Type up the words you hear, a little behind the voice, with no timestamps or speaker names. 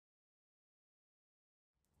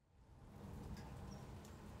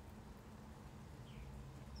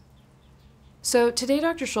So today,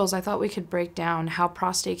 Dr. Scholz, I thought we could break down how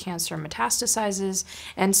prostate cancer metastasizes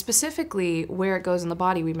and specifically where it goes in the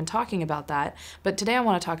body. We've been talking about that, but today I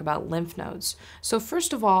want to talk about lymph nodes. So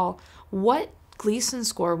first of all, what Gleason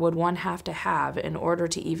score would one have to have in order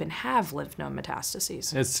to even have lymph node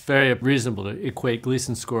metastases? It's very reasonable to equate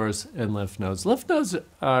Gleason scores and lymph nodes. Lymph nodes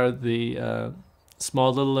are the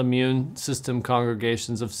small little immune system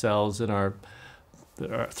congregations of cells that are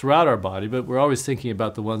throughout our body, but we're always thinking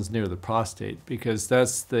about the ones near the prostate because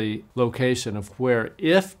that's the location of where,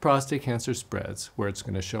 if prostate cancer spreads, where it's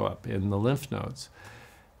going to show up in the lymph nodes.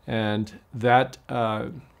 And that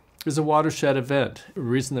is a watershed event. The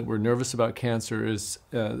reason that we're nervous about cancer is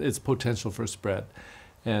its potential for spread,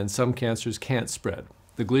 and some cancers can't spread.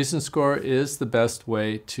 The Gleason score is the best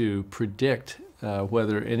way to predict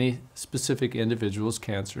whether any specific individual's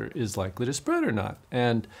cancer is likely to spread or not.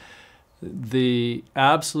 And the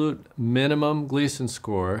absolute minimum Gleason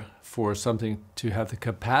score for something to have the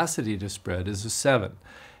capacity to spread is a 7.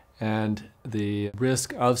 And the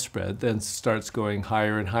risk of spread then starts going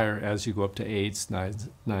higher and higher as you go up to 8s,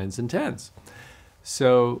 9s, and 10s.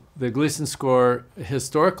 So the Gleason score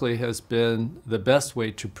historically has been the best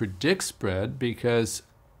way to predict spread because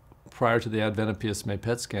prior to the advent of PSMA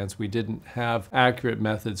PET scans, we didn't have accurate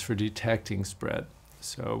methods for detecting spread.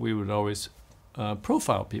 So we would always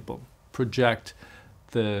profile people, project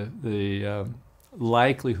the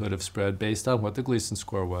likelihood of spread based on what the Gleason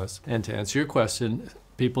score was. And to answer your question,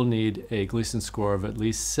 people need a Gleason score of at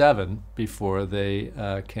least 7 before they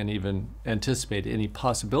can even anticipate any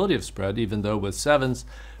possibility of spread, even though with 7s,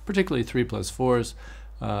 particularly 3+4s,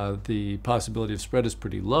 the possibility of spread is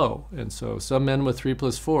pretty low. And so some men with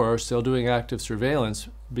 3+4 are still doing active surveillance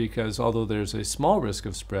because although there's a small risk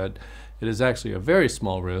of spread, it is actually a very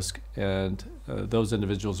small risk, and those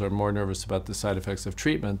individuals are more nervous about the side effects of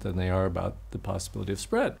treatment than they are about the possibility of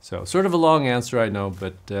spread. So sort of a long answer, I know,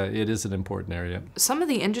 but it is an important area. Some of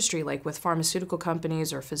the industry, like with pharmaceutical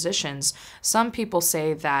companies or physicians, some people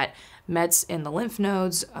say that mets in the lymph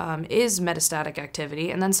nodes is metastatic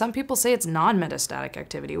activity, and then some people say it's non-metastatic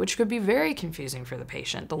activity, which could be very confusing for the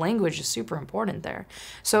patient. The language is super important there.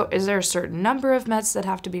 So is there a certain number of mets that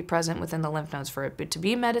have to be present within the lymph nodes for it to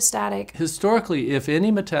be metastatic? Historically, if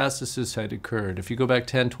any metastasis had occurred, if you go back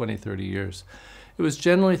 10, 20, 30 years, it was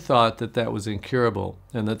generally thought that that was incurable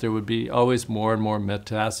and that there would be always more and more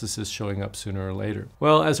metastasis showing up sooner or later.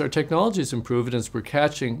 Well, as our technologies improve and as we're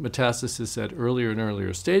catching metastasis at earlier and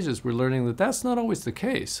earlier stages, we're learning that that's not always the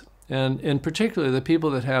case. And in particular, the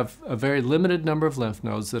people that have a very limited number of lymph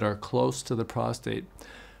nodes that are close to the prostate,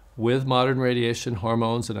 with modern radiation,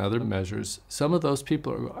 hormones, and other measures, some of those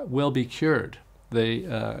people will be cured. They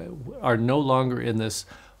are no longer in this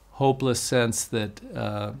hopeless sense that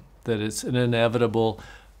it's an inevitable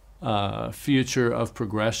future of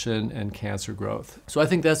progression and cancer growth. So I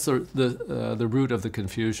think that's the root of the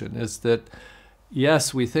confusion, is that,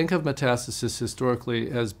 yes, we think of metastasis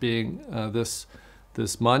historically as being this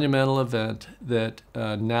monumental event that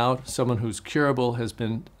now someone who's curable has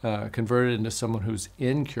been converted into someone who's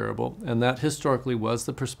incurable, and that historically was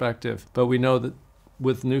the perspective. But we know that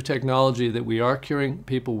with new technology that we are curing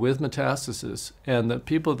people with metastasis, and the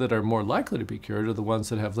people that are more likely to be cured are the ones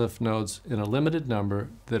that have lymph nodes in a limited number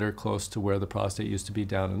that are close to where the prostate used to be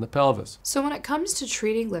down in the pelvis. So when it comes to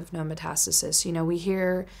treating lymph node metastasis, we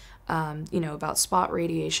hear about spot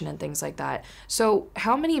radiation and things like that. So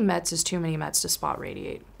how many mets is too many mets to spot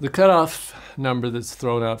radiate? The cutoff number that's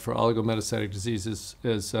thrown out for oligometastatic disease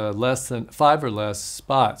is less than 5 or less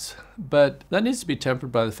spots. But that needs to be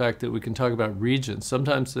tempered by the fact that we can talk about regions.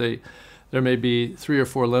 Sometimes there may be 3 or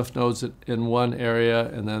 4 lymph nodes in one area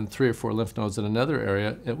and then 3 or 4 lymph nodes in another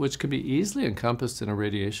area, which can be easily encompassed in a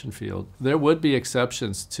radiation field. There would be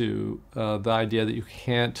exceptions to the idea that you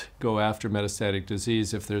can't go after metastatic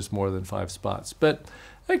disease if there's more than 5 spots. But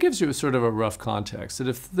that gives you sort of a rough context, that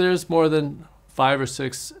if there's more than 5 or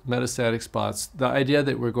 6 metastatic spots, the idea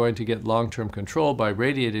that we're going to get long-term control by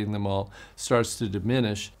radiating them all starts to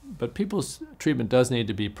diminish. But people's treatment does need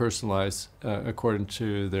to be personalized according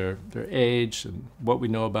to their age and what we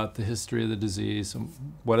know about the history of the disease and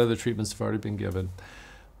what other treatments have already been given.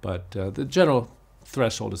 But the general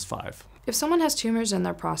threshold is 5. If someone has tumors in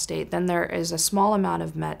their prostate, then there is a small amount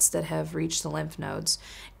of mets that have reached the lymph nodes.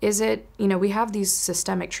 Is it, we have these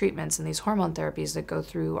systemic treatments and these hormone therapies that go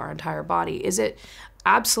through our entire body. Is it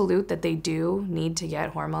absolute that they do need to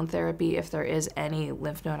get hormone therapy if there is any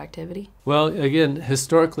lymph node activity? Well, again,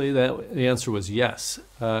 historically, the answer was yes.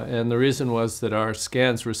 And the reason was that our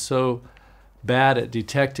scans were so bad at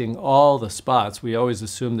detecting all the spots. We always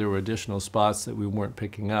assumed there were additional spots that we weren't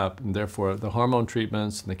picking up, and therefore the hormone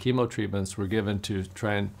treatments and the chemo treatments were given to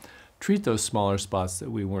try and treat those smaller spots that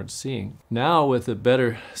we weren't seeing. Now, with the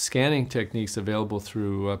better scanning techniques available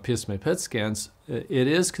through PSMA PET scans, it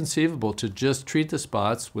is conceivable to just treat the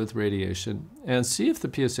spots with radiation and see if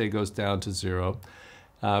the PSA goes down to 0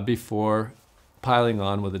 before piling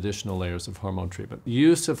on with additional layers of hormone treatment.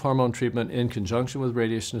 Use of hormone treatment in conjunction with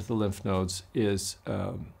radiation to the lymph nodes is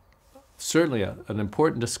certainly an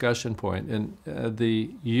important discussion point, and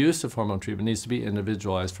the use of hormone treatment needs to be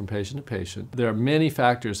individualized from patient to patient. There are many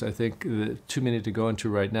factors, I think, too many to go into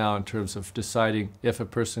right now in terms of deciding if a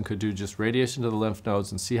person could do just radiation to the lymph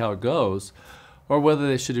nodes and see how it goes, or whether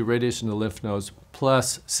they should do radiation to the lymph nodes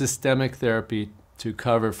plus systemic therapy to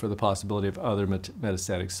cover for the possibility of other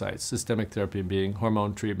metastatic sites. Systemic therapy being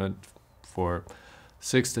hormone treatment for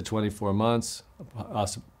 6 to 24 months,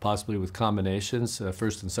 possibly with combinations,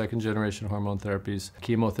 first and second generation hormone therapies,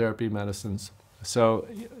 chemotherapy medicines. So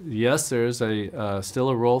yes, there's still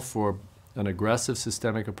a role for an aggressive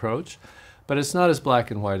systemic approach, but it's not as black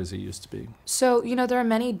and white as it used to be. So, there are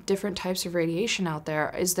many different types of radiation out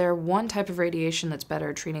there. Is there one type of radiation that's better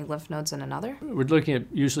at treating lymph nodes than another? We're looking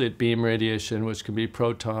usually at beam radiation, which can be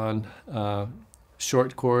proton,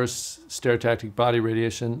 short course stereotactic body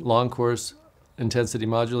radiation, long course intensity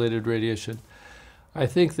modulated radiation. I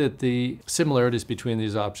think that the similarities between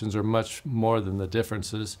these options are much more than the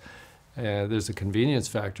differences. There's a convenience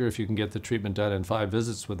factor if you can get the treatment done in 5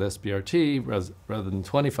 visits with SBRT rather than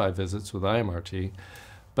 25 visits with IMRT.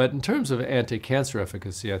 But in terms of anti-cancer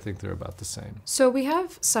efficacy, I think they're about the same. So we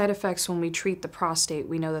have side effects when we treat the prostate.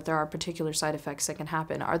 We know that there are particular side effects that can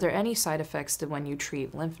happen. Are there any side effects to when you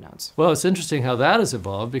treat lymph nodes? Well, it's interesting how that has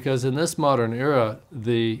evolved, because in this modern era,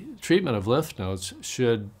 the treatment of lymph nodes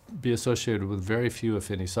should be associated with very few, if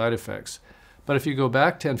any, side effects. But if you go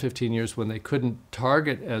back 10, 15 years when they couldn't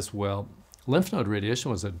target as well, lymph node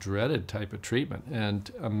radiation was a dreaded type of treatment,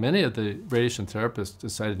 and many of the radiation therapists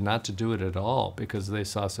decided not to do it at all because they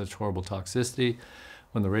saw such horrible toxicity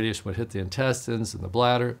when the radiation would hit the intestines and the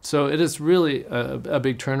bladder. So it is really a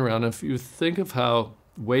big turnaround. If you think of how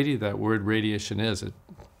weighty that word radiation is,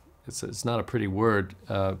 it's not a pretty word.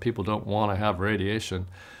 People don't want to have radiation.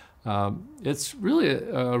 It's really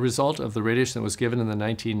a result of the radiation that was given in the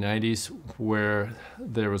 1990s, where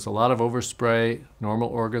there was a lot of overspray, normal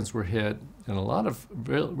organs were hit, and a lot of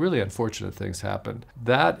really unfortunate things happened.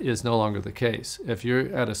 That is no longer the case. If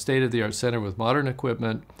you're at a state-of-the-art center with modern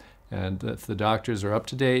equipment, and if the doctors are up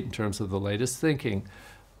to date in terms of the latest thinking,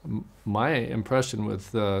 my impression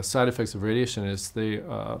with side effects of radiation is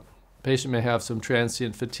the patient may have some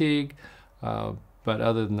transient fatigue, but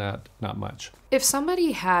other than that, not much. If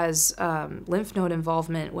somebody has lymph node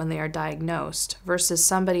involvement when they are diagnosed versus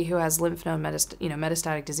somebody who has lymph node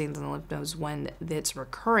metastatic disease in the lymph nodes when it's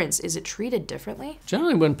recurrence, is it treated differently?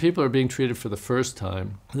 Generally, when people are being treated for the first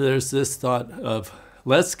time, there's this thought of,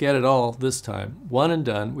 let's get it all this time, one and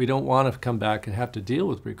done. We don't want to come back and have to deal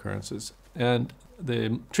with recurrences. And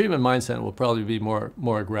the treatment mindset will probably be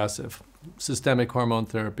more aggressive. Systemic hormone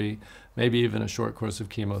therapy, maybe even a short course of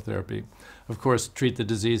chemotherapy. Of course, treat the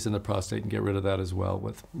disease in the prostate and get rid of that as well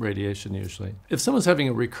with radiation usually. If someone's having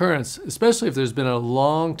a recurrence, especially if there's been a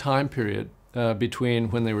long time period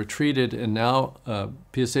between when they were treated and now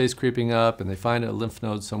PSA is creeping up and they find a lymph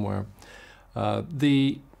node somewhere,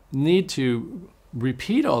 the need to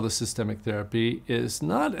repeat all the systemic therapy is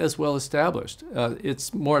not as well established.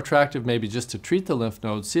 It's more attractive maybe just to treat the lymph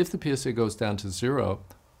node, see if the PSA goes down to 0,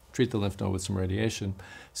 treat the lymph node with some radiation,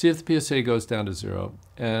 see if the PSA goes down to 0,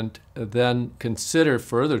 and then consider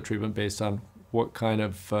further treatment based on what kind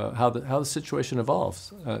of, how the situation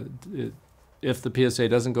evolves. If the PSA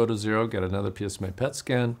doesn't go to 0, get another PSMA PET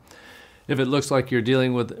scan. If it looks like you're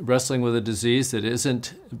wrestling with a disease that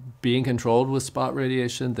isn't being controlled with spot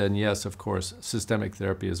radiation, then yes, of course, systemic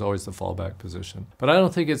therapy is always the fallback position. But I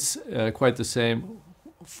don't think it's quite the same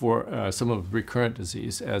for someone with recurrent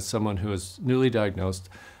disease as someone who is newly diagnosed.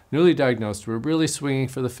 Newly diagnosed, we're really swinging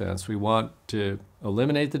for the fence. We want to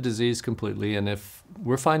eliminate the disease completely, and if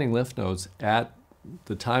we're finding lymph nodes at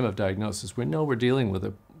the time of diagnosis, we know we're dealing with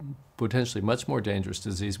a potentially much more dangerous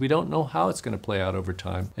disease. We don't know how it's going to play out over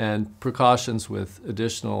time, and precautions with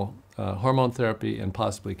additional hormone therapy and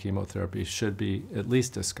possibly chemotherapy should be at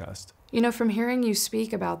least discussed. From hearing you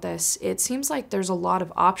speak about this, it seems like there's a lot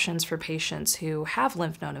of options for patients who have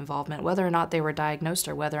lymph node involvement, whether or not they were diagnosed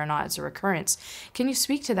or whether or not it's a recurrence. Can you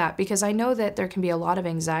speak to that? Because I know that there can be a lot of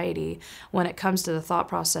anxiety when it comes to the thought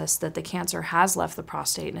process that the cancer has left the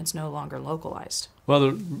prostate and it's no longer localized. Well,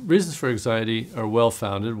 the reasons for anxiety are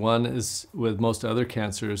well-founded. One is with most other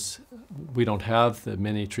cancers, we don't have the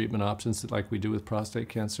many treatment options like we do with prostate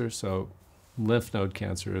cancer, so lymph node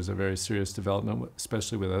cancer is a very serious development,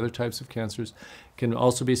 especially with other types of cancers. It can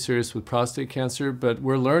also be serious with prostate cancer, but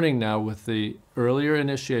we're learning now with the earlier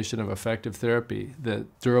initiation of effective therapy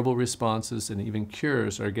that durable responses and even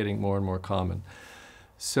cures are getting more and more common.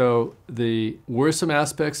 So the worrisome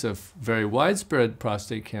aspects of very widespread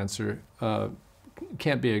prostate cancer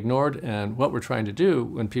can't be ignored, and what we're trying to do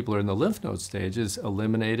when people are in the lymph node stage is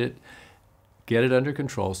eliminate it, get it under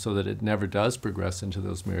control so that it never does progress into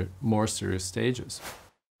those more serious stages.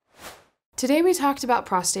 Today we talked about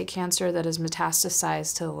prostate cancer that is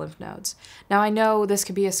metastasized to the lymph nodes. Now I know this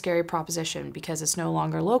could be a scary proposition because it's no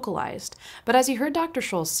longer localized, but as you heard Dr.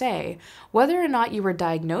 Scholz say, whether or not you were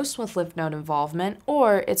diagnosed with lymph node involvement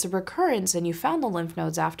or it's a recurrence and you found the lymph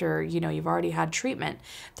nodes after you've already had treatment,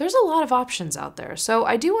 there's a lot of options out there. So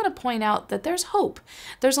I do want to point out that there's hope.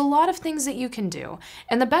 There's a lot of things that you can do,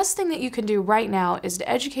 and the best thing that you can do right now is to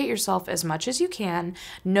educate yourself as much as you can,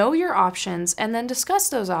 know your options, and then discuss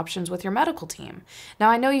those options with your medical team. Now,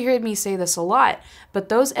 I know you heard me say this a lot, but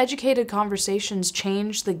those educated conversations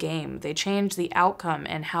change the game. They change the outcome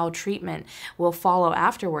and how treatment will follow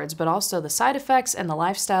afterwards, but also the side effects and the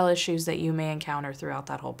lifestyle issues that you may encounter throughout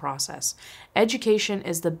that whole process. Education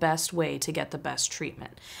is the best way to get the best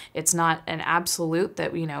treatment. It's not an absolute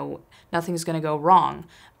that, nothing's going to go wrong,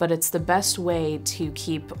 but it's the best way to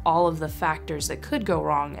keep all of the factors that could go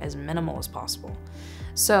wrong as minimal as possible.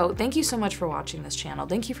 So thank you so much for watching this channel.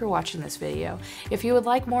 Thank you for watching this video. If you would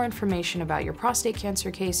like more information about your prostate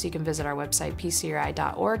cancer case, you can visit our website,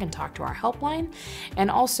 pcri.org, and talk to our helpline.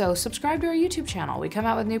 And also subscribe to our YouTube channel. We come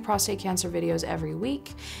out with new prostate cancer videos every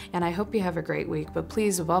week, and I hope you have a great week. But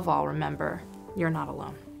please, above all, remember, you're not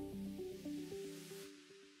alone.